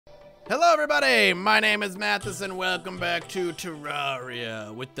Hello everybody, my name is Mathis and welcome back to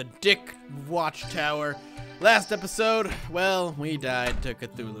Terraria with the Dick Watchtower. Last episode, well, we died to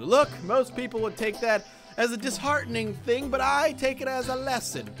Cthulhu. Look, most people would take that as a disheartening thing, but I take it as a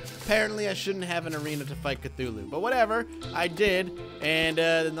lesson. Apparently I shouldn't have an arena to fight Cthulhu, but whatever, I did, and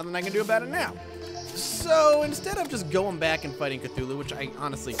there's nothing I can do about it now. So instead of just going back and fighting Cthulhu, which I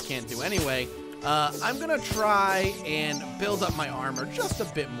honestly can't do anyway, I'm gonna try and build up my armor just a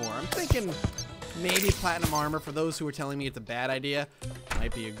bit more. I'm thinking maybe platinum armor. For those who are telling me it's a bad idea,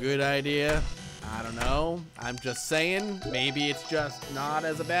 might be a good idea. I don't know. I'm just saying, maybe it's just not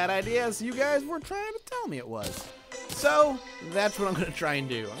as a bad idea as you guys were trying to tell me it was. So that's what I'm gonna try and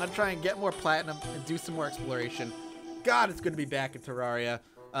do. I'm gonna try and get more platinum and do some more exploration. God, it's good to be back in Terraria.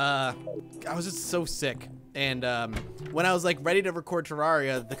 I was just so sick, and when I was like ready to record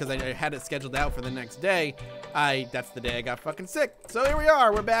Terraria because I had it scheduled out for the next day, that's the day I got fucking sick. So here we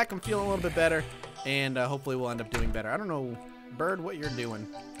are, we're back. I'm feeling a little bit better, and hopefully we'll end up doing better. I don't know, Bird, what you're doing.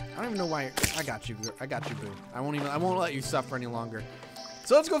 I don't even know why. I got you, boo. I won't let you suffer any longer.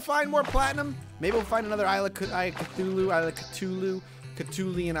 So let's go find more platinum. Maybe we'll find another Isle of Cthulhu,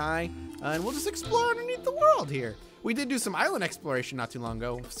 Cthulian Eye, and we'll just explore underneath the world here. We did do some island exploration not too long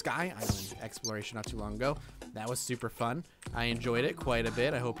ago. Sky Island exploration not too long ago. That was super fun. I enjoyed it quite a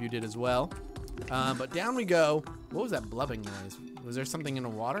bit. I hope you did as well. But down we go. What was that blubbing noise? Was there something in the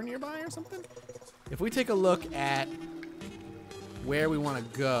water nearby or something? If we take a look at where we want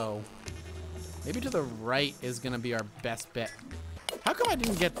to go, maybe to the right is going to be our best bet. How come I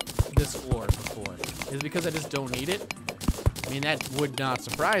didn't get this ore before? Is it because I just don't need it? I mean, that would not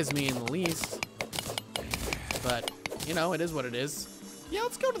surprise me in the least. But, you know, it is what it is. Yeah,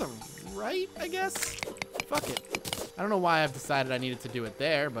 let's go to the right, I guess. Fuck it. I don't know why I've decided I needed to do it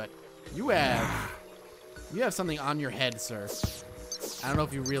there, but you have something on your head, sir. I don't know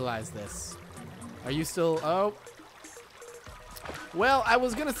if you realize this. Are you still, oh. Well, I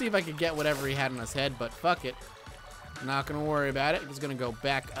was gonna see if I could get whatever he had on his head, but fuck it. I'm not gonna worry about it. I'm just gonna go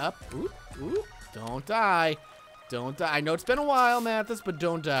back up. Ooh, ooh, don't die. Don't die. I know it's been a while, Mathis, but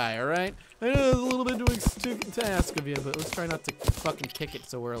don't die, all right? I know it's a little bit to ask of you, but let's try not to fucking kick it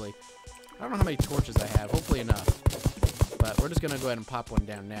so early. I don't know how many torches I have. Hopefully enough. But we're just going to go ahead and pop one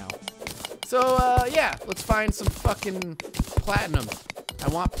down now. So, yeah, let's find some fucking platinum. I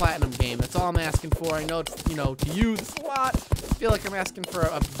want platinum game. That's all I'm asking for. I know it's, you know, to you, it's a lot. I feel like I'm asking for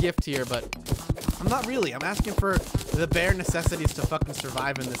a gift here, but I'm not really. I'm asking for the bare necessities to fucking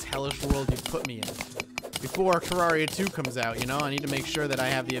survive in this hellish world you've put me in. Before Terraria 2 comes out, you know, I need to make sure that I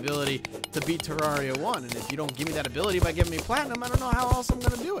have the ability to beat Terraria 1. And if you don't give me that ability by giving me platinum, I don't know how else I'm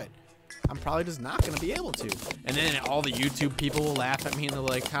going to do it. I'm probably just not going to be able to. And then all the YouTube people will laugh at me and they're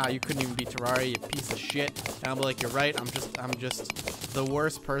like, "Ha, you couldn't even beat Terraria, you piece of shit." And I'll be like, "You're right, I'm just the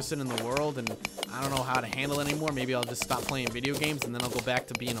worst person in the world and I don't know how to handle it anymore. Maybe I'll just stop playing video games and then I'll go back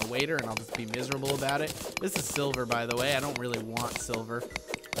to being a waiter and I'll just be miserable about it." This is silver, by the way. I don't really want silver.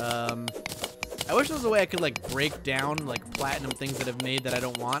 I wish there was a way I could like break down like platinum things that I've made that I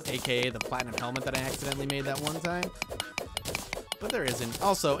don't want, aka the platinum helmet that I accidentally made that one time. But there isn't.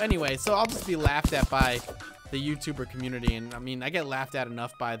 Also, anyway, so I'll just be laughed at by the YouTuber community, and I mean, I get laughed at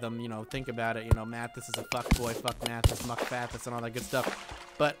enough by them, you know, think about it, you know, Mathis is a fuckboy, fuck Mathis, muck Fathis, and all that good stuff.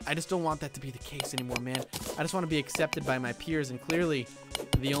 But I just don't want that to be the case anymore, man. I just want to be accepted by my peers, and clearly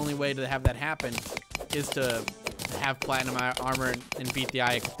the only way to have that happen is to have platinum armor and beat the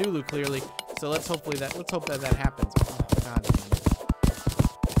Eye of Cthulhu, clearly. So let's hope that happens. Oh, God damn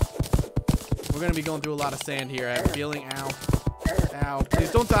it. We're going to be going through a lot of sand here. I'm feeling, ow. Ow.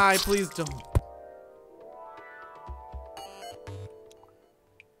 Please don't die. Please don't.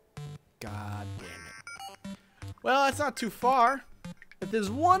 God damn it. Well, it's not too far. If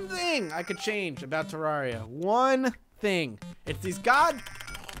there's one thing I could change about Terraria, one thing, it's these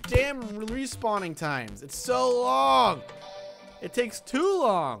goddamn respawning times. It's so long. It takes too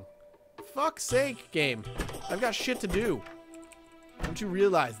long. Fuck's sake, game. I've got shit to do. Don't you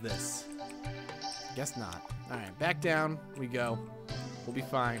realize this? Guess not. Alright, back down we go. We'll be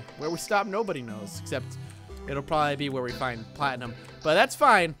fine. Where we stop, nobody knows. Except it'll probably be where we find platinum. But that's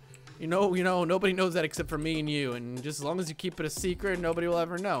fine. You know, nobody knows that except for me and you. And just as long as you keep it a secret, nobody will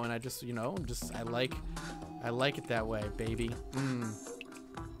ever know. And I just, you know, I like it that way, baby.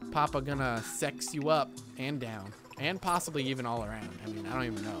 Papa gonna sex you up and down. And possibly even all around. I mean, I don't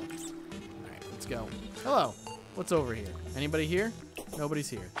even know. Let's go. Hello. What's over here? Anybody here? Nobody's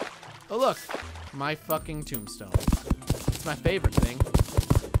here. Oh, look. My fucking tombstone. It's my favorite thing.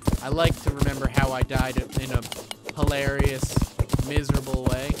 I like to remember how I died in a hilarious, miserable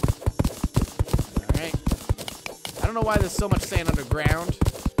way. Alright. I don't know why there's so much sand underground.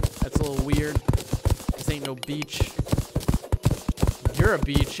 That's a little weird. This ain't no beach. You're a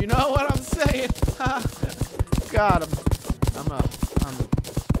beach. You know what I'm saying? God, I'm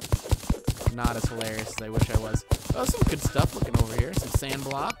not as hilarious as I wish I was. Oh, some good stuff looking over here. Some sand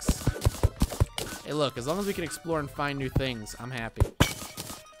blocks. Hey, look, as long as we can explore and find new things, I'm happy.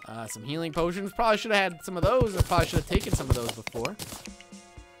 Some healing potions. Probably should have had some of those, or probably should have taken some of those before.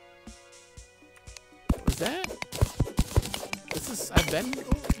 What was that? I've been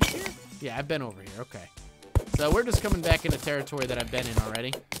over here? Yeah, I've been over here. Okay. So we're just coming back into territory that I've been in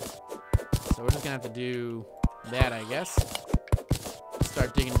already. So we're just gonna have to do that, I guess.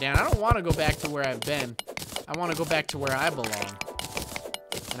 Start digging down. I don't want to go back to where I've been. I want to go back to where I belong.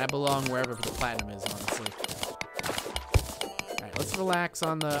 And I belong wherever the platinum is, honestly. Alright, let's relax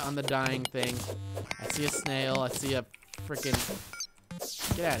on the dying thing. I see a snail. I see a freaking...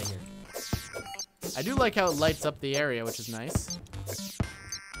 Get out of here. I do like how it lights up the area, which is nice.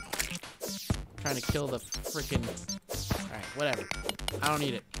 Trying to kill the freaking... Alright, whatever. I don't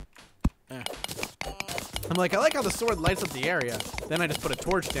need it. I'm like, I like how the sword lights up the area. Then I just put a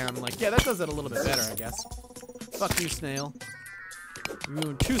torch down. I'm like, yeah, that does it a little bit better, I guess. Fuck you, snail. You're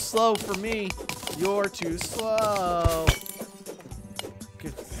moving too slow for me. You're too slow.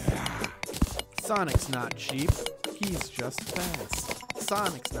 Sonic's not cheap. He's just fast.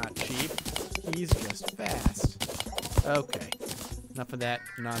 Sonic's not cheap. He's just fast. Okay. Enough of that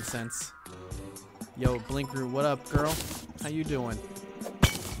nonsense. Yo, Blinker, what up, girl? How you doing?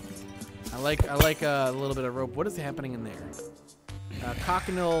 I like a little bit of rope. What is happening in there?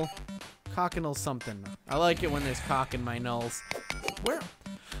 Cock'n'll something. I like it when there's cock in my nulls. Where?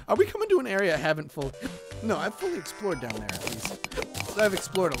 Are we coming to an area I haven't fully... No, I've fully explored down there, at least. I've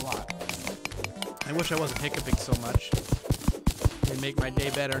explored a lot. I wish I wasn't hiccuping so much. It'd make my day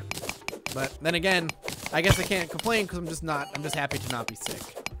better. But then again, I guess I can't complain because I'm just happy to not be sick.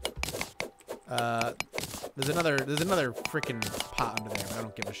 There's another freaking pot under there, but I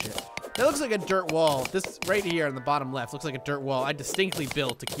don't give a shit. That looks like a dirt wall. This right here on the bottom left looks like a dirt wall I distinctly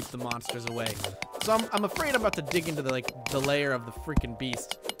built to keep the monsters away. So I'm afraid I'm about to dig into the layer of the freaking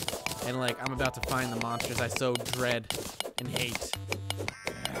beast. And I'm about to find the monsters I so dread and hate.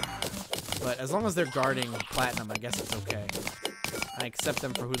 But as long as they're guarding platinum, I guess it's okay. I accept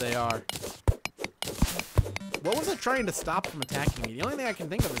them for who they are. What was it trying to stop from attacking me? The only thing I can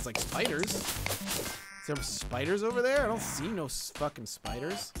think of is spiders. Is there spiders over there? I don't see no fucking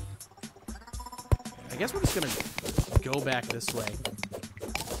spiders. I guess we're just gonna go back this way.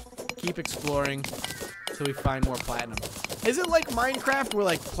 Keep exploring till we find more platinum. Is it like Minecraft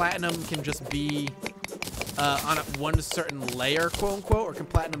where platinum can just be on one certain layer, quote unquote, or can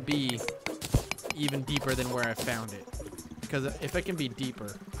platinum be even deeper than where I found it? Because if it can be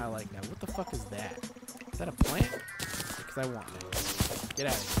deeper, I like that. What the fuck is that? Is that a plant? Because I want it. Get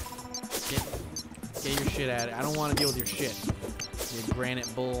out of here. Get your shit out of here. I don't want to deal with your shit. Your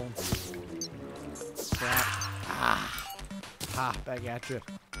granite bull. Crap. Ha, back at you.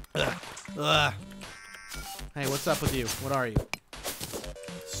 Ugh. Hey, what's up with you? What are you?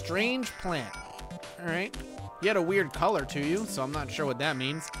 Strange plant. Alright. You had a weird color to you, so I'm not sure what that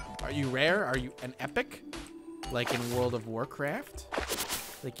means. Are you rare? Are you an epic? Like in World of Warcraft?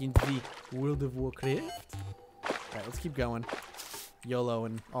 Like in the World of Warcraft? Alright, let's keep going. YOLO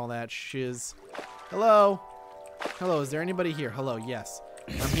and all that shiz. Hello? Hello, is there anybody here? Hello, yes.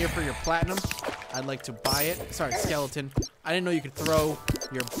 I'm here for your platinum. I'd like to buy it. Sorry, skeleton. I didn't know you could throw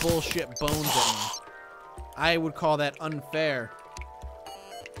your bullshit bones at me. I would call that unfair.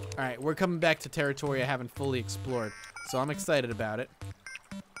 Alright, we're coming back to territory I haven't fully explored, so I'm excited about it.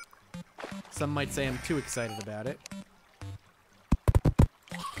 Some might say I'm too excited about it.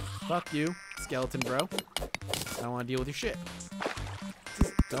 Fuck you, skeleton bro. I don't want to deal with your shit.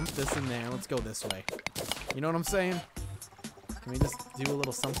 Just dump this in there. Let's go this way. You know what I'm saying? Can we just do a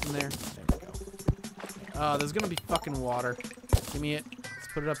little something there? There we go. Oh, there's gonna be fucking water. Give me it. Let's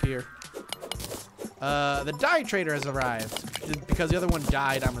put it up here. The dye trader has arrived. Because the other one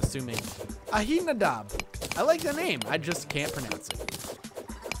died, I'm assuming. Ahinadab. I like the name. I just can't pronounce it.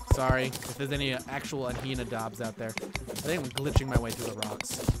 Sorry if there's any actual Ahinadabs out there. I think I'm glitching my way through the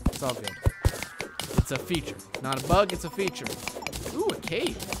rocks. It's all good. It's a feature. Not a bug, it's a feature. Ooh, a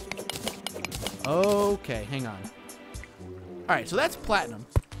cave. Okay, hang on. Alright, so that's platinum.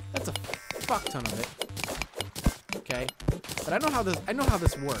 That's a fuck ton of it. Okay. But I know how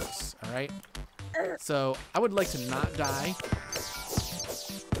this works, alright? So I would like to not die.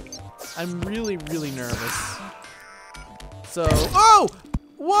 I'm really, really nervous. So oh!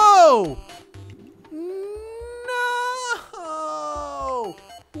 Whoa! No!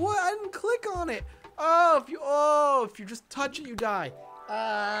 What? I didn't click on it. Oh, if you just touch it, you die.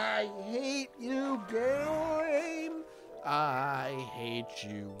 I hate you, game. I hate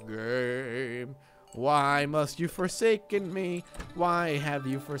you, game. Why must you forsaken me? Why have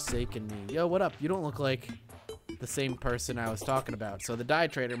you forsaken me? Yo, what up? You don't look like the same person I was talking about, so the dye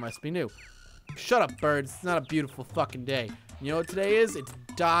trader must be new. Shut up, birds. It's not a beautiful fucking day. You know what today is? It's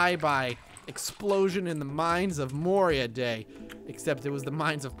die by explosion in the mines of Moria Day. Except it was the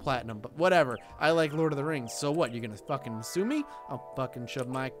mines of platinum, but whatever. I like Lord of the Rings. So what? You gonna fucking sue me? I'll fucking shove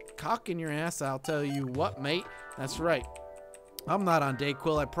my cock in your ass. I'll tell you what, mate. That's right. I'm not on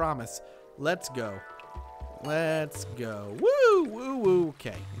Dayquil, I promise. Let's go. Let's go. Woo, woo, woo.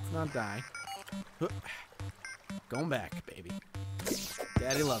 Okay, let's not die. Going back, baby.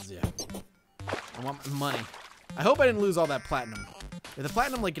 Daddy loves you. I want my money. I hope I didn't lose all that platinum. If the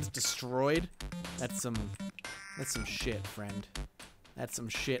platinum like gets destroyed, that's some shit, friend. That's some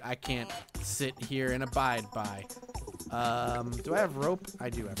shit I can't sit here and abide by. Do I have rope? I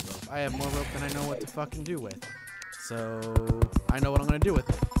do have rope. I have more rope than I know what to fucking do with. So I know what I'm gonna do with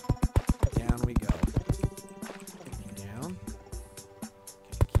it. Down we go. Down.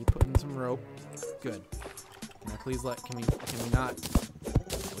 Okay, keep putting some rope. Good. Can I please can we not?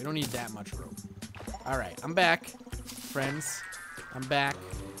 We don't need that much rope. Alright, I'm back, friends. I'm back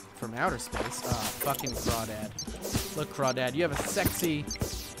from outer space. Fucking crawdad. Look, crawdad, you have a sexy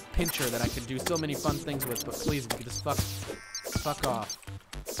pincher that I could do so many fun things with, but please, if you could just fuck off.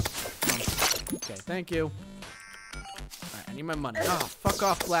 Come on. Okay, thank you. Alright, I need my money. Oh, fuck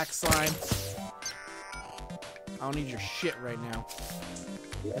off, black slime. I don't need your shit right now.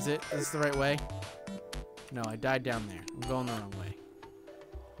 Is this the right way? No, I died down there. I'm going the wrong way.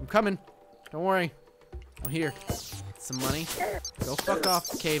 I'm coming. Don't worry. I'm here. Some money. Go fuck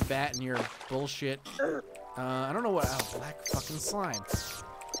off, cave bat, and your bullshit. I don't know what. Oh, black fucking slime.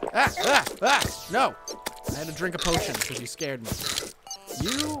 No! I had to drink a potion because you scared me.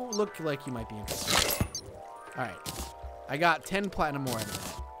 You look like you might be interested. Alright. I got 10 platinum ore out of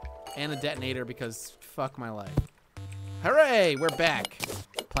that. And a detonator because fuck my life. Hooray! We're back.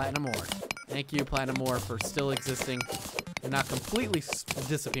 Platinum ore. Thank you, platinum ore, for still existing and not completely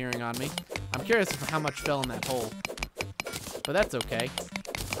disappearing on me. I'm curious of how much fell in that hole. But that's okay.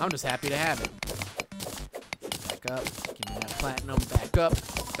 I'm just happy to have it. Back up. Give me that platinum. Back up.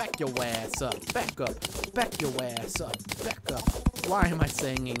 Back your ass up. Back up. Back your ass up. Back up. Why am I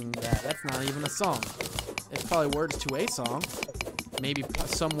singing that? That's not even a song. It's probably words to a song. Maybe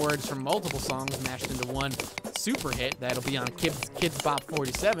some words from multiple songs mashed into one super hit that'll be on Kids Bop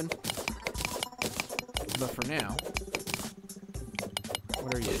 47. But for now,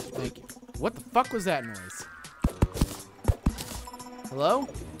 what are you? Thank you. What the fuck was that noise? Hello?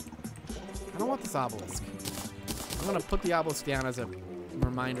 I don't want this obelisk. I'm gonna put the obelisk down as a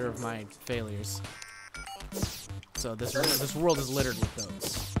reminder of my failures. So this world is littered with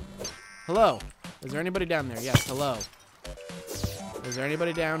those. Hello? Is there anybody down there? Yes, hello. Is there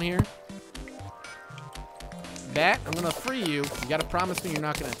anybody down here? Bat, I'm gonna free you. You gotta promise me you're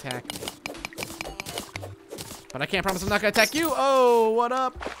not gonna attack me. But I can't promise I'm not gonna attack you. Oh, what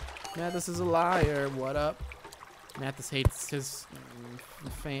up? Mathis is a liar. What up? Mathis hates his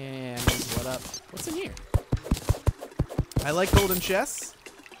fans. What up? What's in here? I like golden chests.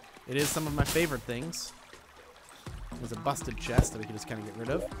 It is some of my favorite things. There's a busted chest that we can just kind of get rid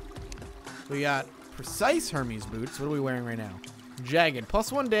of. We got precise Hermes boots. What are we wearing right now? Jagged.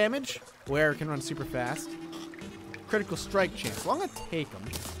 +1 damage. Wearer can run super fast. Critical strike chance. Well, I'm gonna take them.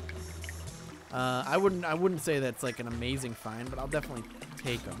 I wouldn't say that's like an amazing find, but I'll definitely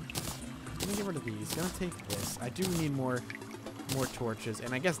take them. Let me get rid of these. Gonna take this. I do need more torches,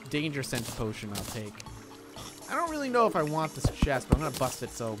 and I guess danger sense potion I'll take. I don't really know if I want this chest, but I'm gonna bust it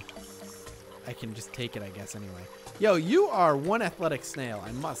so I can just take it, I guess, anyway. Yo, you are one athletic snail,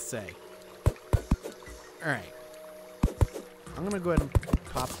 I must say. All right. I'm gonna go ahead and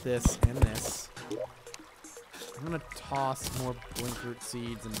pop this and this. I'm gonna toss more blinkroot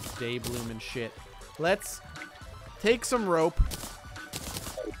seeds and day bloom and shit. Let's take some rope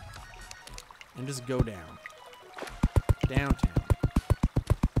and just go down. Downtown.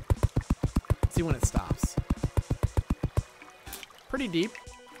 Let's see when it stops. Pretty deep.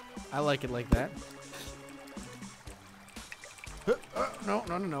 I like it like that. No.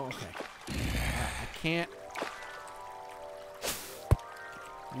 Okay. I can't.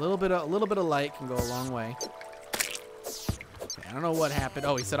 A little bit of light can go a long way. Okay, I don't know what happened.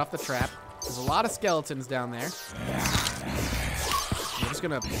 Oh, he set off the trap. There's a lot of skeletons down there. We're just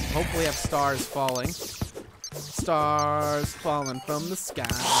gonna hopefully have stars falling. Stars falling from the sky.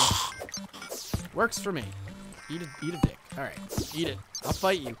 Works for me. Eat a dick. All right, eat it. I'll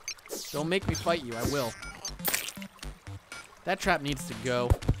fight you. Don't make me fight you. I will. That trap needs to go.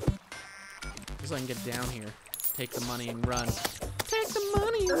 Just so I can get down here. Take the money and run. Take the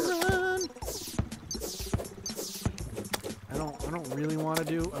money and run. I don't really want to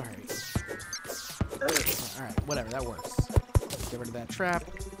do. All right, whatever, that works. Get rid of that trap.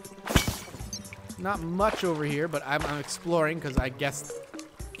 Not much over here, but I'm exploring because I guess,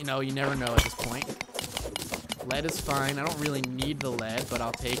 you know, you never know at this point. Lead is fine. I don't really need the lead, but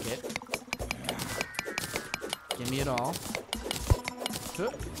I'll take it. Give me it all.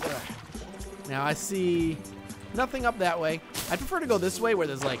 Now I see nothing up that way. I prefer to go this way where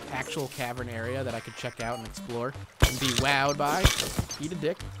there's like actual cavern area that I could check out and explore and be wowed by. Eat a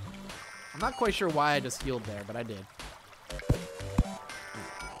dick. I'm not quite sure why I just healed there, but I did.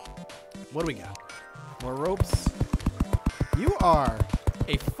 What do we got? More ropes. You are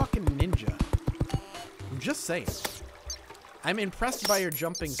a fucking ninja. I'm just saying. I'm impressed by your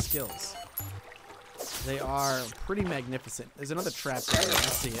jumping skills. They are pretty magnificent. There's another trap down there. I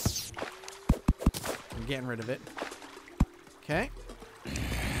see it. I'm getting rid of it. Okay.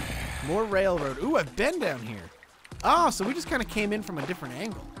 More railroad. Ooh, I've been down here. Oh, so we just kind of came in from a different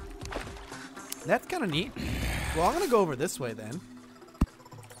angle. That's kind of neat. Well, I'm going to go over this way then.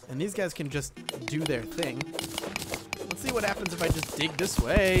 And these guys can just do their thing. Let's see what happens if I just dig this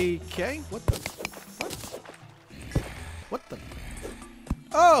way. Okay. What the fuck? What the?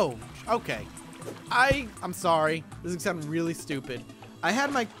 Oh, okay. I'm sorry. This is sounding really stupid. I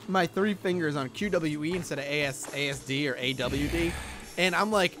had my 3 fingers on QWE instead of ASD or AWD. And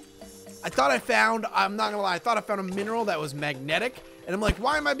I'm like, I'm not gonna lie, I thought I found a mineral that was magnetic. And I'm like,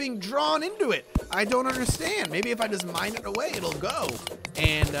 why am I being drawn into it? I don't understand. Maybe if I just mine it away, it'll go.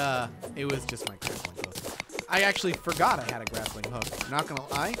 And it was just my grappling hook. I actually forgot I had a grappling hook. Not gonna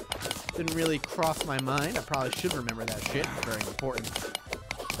lie. Didn't really cross my mind. I probably should remember that shit. Very important.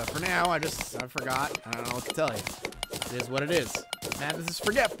 But for now, I forgot. I don't know what to tell you. It is what it is. Man, this is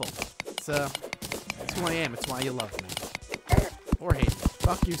forgetful. It's who I am. It's why you love me. Or hate me.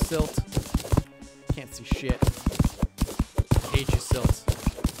 Fuck you, Silt. Can't see shit. I hate you, Silt.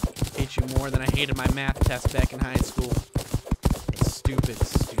 Hate you more than I hated my math test back in high school. Stupid,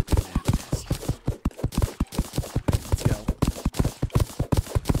 stupid math test. Let's go.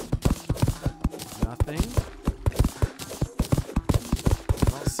 Nothing.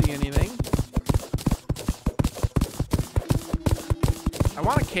 Don't see anything. I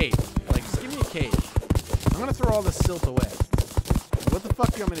want a cave. Like, just give me a cave. I'm gonna throw all this silt away. What the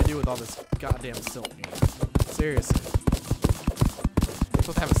fuck do you want me to do with all this goddamn silt here? Seriously. We're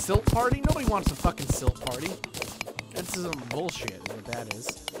supposed to have a silt party? Nobody wants a fucking silt party. That's some bullshit, is what that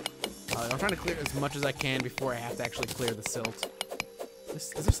is. I'm trying to clear as much as I can before I have to actually clear the silt. Is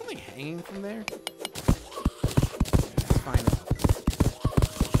there something hanging from there? Let's find out.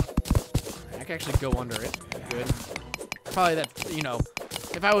 I can actually go under it. Good. Probably that, you know,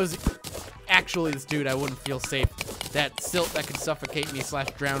 if I was actually this dude, I wouldn't feel safe. That silt that could suffocate me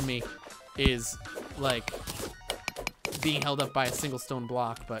 / drown me is, like, being held up by a single stone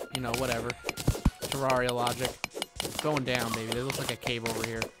block, but, you know, whatever. Terraria logic. Going down, baby. There looks like a cave over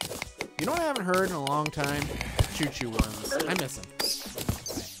here. You know what I haven't heard in a long time? Choo-choo worms. I miss them.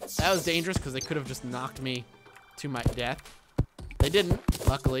 That was dangerous because they could have just knocked me to my death. They didn't,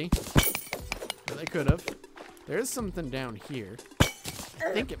 luckily. But they could have. There is something down here.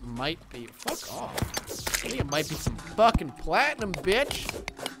 I think it might be... Fuck off. I think it might be some fucking platinum, bitch.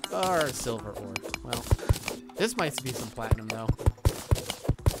 Or silver ore. Well, this might be some platinum, though.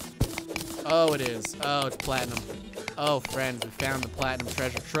 Oh, it is. Oh, it's platinum. Oh, friends, we found the platinum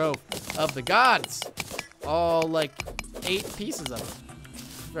treasure trove of the gods. All, like, 8 pieces of it.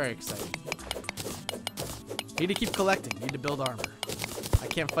 Very exciting. Need to keep collecting. Need to build armor. I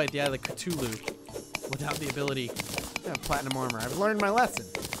can't fight the Isle of Cthulhu without the ability to have platinum armor. I've learned my lesson.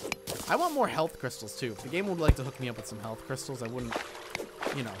 I want more health crystals, too. If the game would like to hook me up with some health crystals, I wouldn't,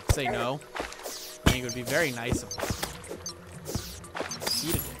 you know, say no. I think it would be very nice of them.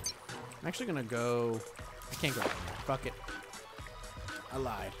 Eat a dick. I'm actually gonna go... I can't go there. Fuck it. I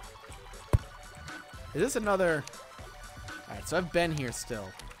lied. Is this another... Alright, so I've been here still.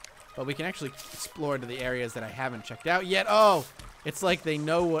 But we can actually explore to the areas that I haven't checked out yet. Oh! It's like they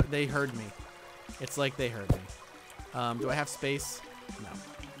know what... They heard me. It's like they heard me. Do I have space? No.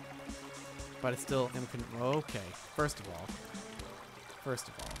 But it's still... Okay. First of all.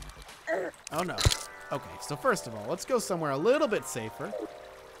 Oh, no. Okay, so first of all, let's go somewhere a little bit safer.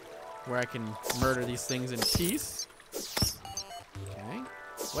 Where I can murder these things in peace. Okay.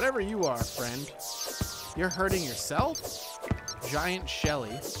 Whatever you are, friend. You're hurting yourself? Giant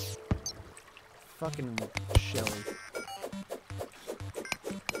Shelly. Fucking Shelly.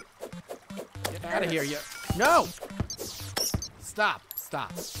 Get out of here, you... No! Stop.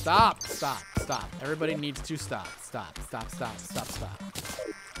 Stop. Stop. Stop. Stop. Everybody needs to stop. Stop. Stop. Stop. Stop. Stop.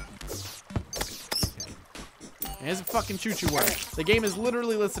 Okay. And here's a fucking choo-choo word. The game is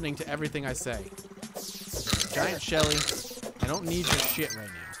literally listening to everything I say. Giant Shelly. I don't need your shit right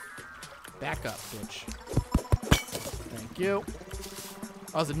now. Back up, bitch. Thank you.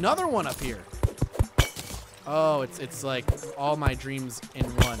 Oh, there's another one up here. Oh, it's like all my dreams in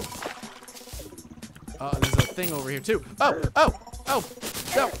one. Oh, there's a thing over here too. Oh, oh, oh.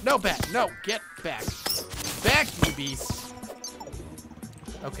 No, no, bat. No, get back. Back, you beast.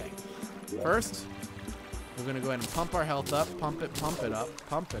 Okay. First, we're going to go ahead and pump our health up. Pump it up,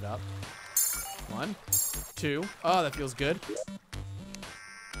 pump it up. 1, 2. Oh, that feels good.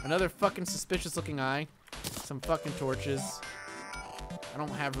 Another fucking suspicious looking eye. Some fucking torches. I don't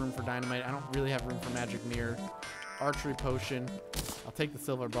have room for dynamite. I don't really have room for magic mirror. Archery potion. I'll take the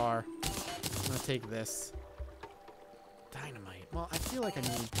silver bar. I'm gonna take this. Dynamite. Well, I feel like I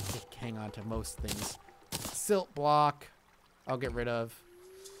need to hang on to most things. Silt block. I'll get rid of.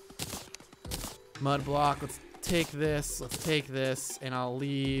 Mud block. Let's take this. Let's take this. And I'll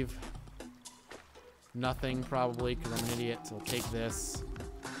leave nothing probably because I'm an idiot. So I'll take this.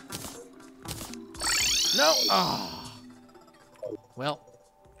 No! Oh. Well,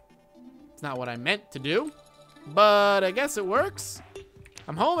 it's not what I meant to do, but I guess it works.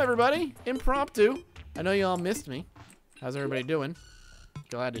 I'm home, everybody. Impromptu. I know you all missed me. How's everybody doing?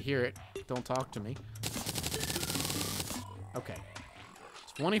 Glad to hear it. Don't talk to me. Okay.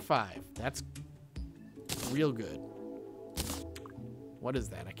 25. That's real good. What is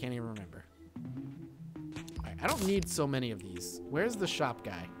that? I can't even remember. All right, I don't need so many of these. Where's the shop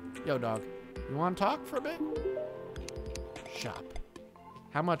guy? Yo, dog. You want to talk for a bit? Shop.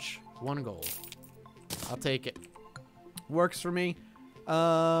 How much? 1 gold. I'll take it. Works for me.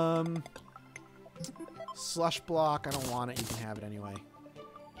 Slush block. I don't want it. You can have it anyway.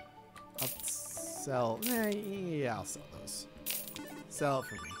 I'll sell. Yeah, I'll sell those. Sell it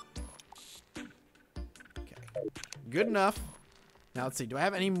for me. Okay. Good enough. Now let's see. Do I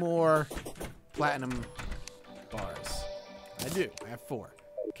have any more platinum bars? I do. I have 4.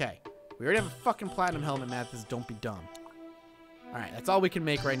 Okay. We already have a fucking platinum helmet, Mathis. Don't be dumb. Alright, that's all we can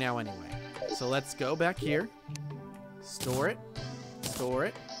make right now anyway. So let's go back here. Store it. Store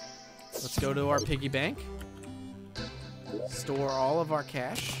it. Let's go to our piggy bank. Store all of our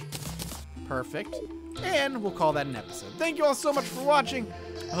cash. Perfect. And we'll call that an episode. Thank you all so much for watching.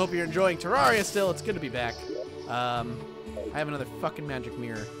 I hope you're enjoying Terraria still. It's good to be back. I have another fucking magic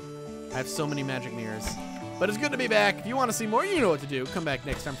mirror. I have so many magic mirrors. But it's good to be back. If you want to see more, you know what to do. Come back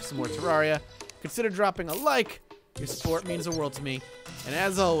next time for some more Terraria. Consider dropping a like. Your support means the world to me. And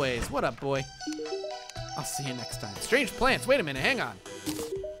as always, what up, boy? I'll see you next time. Strange plants. Wait a minute. Hang on.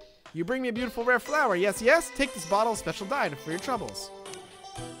 You bring me a beautiful rare flower. Yes, yes. Take this bottle of special dye for your troubles.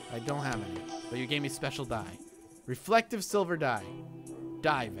 I don't have any, but you gave me special dye. Reflective silver dye.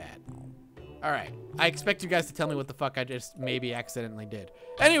 Dye vat. All right. I expect you guys to tell me what the fuck I just maybe accidentally did.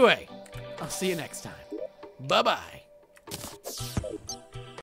 Anyway, I'll see you next time. Bye-bye.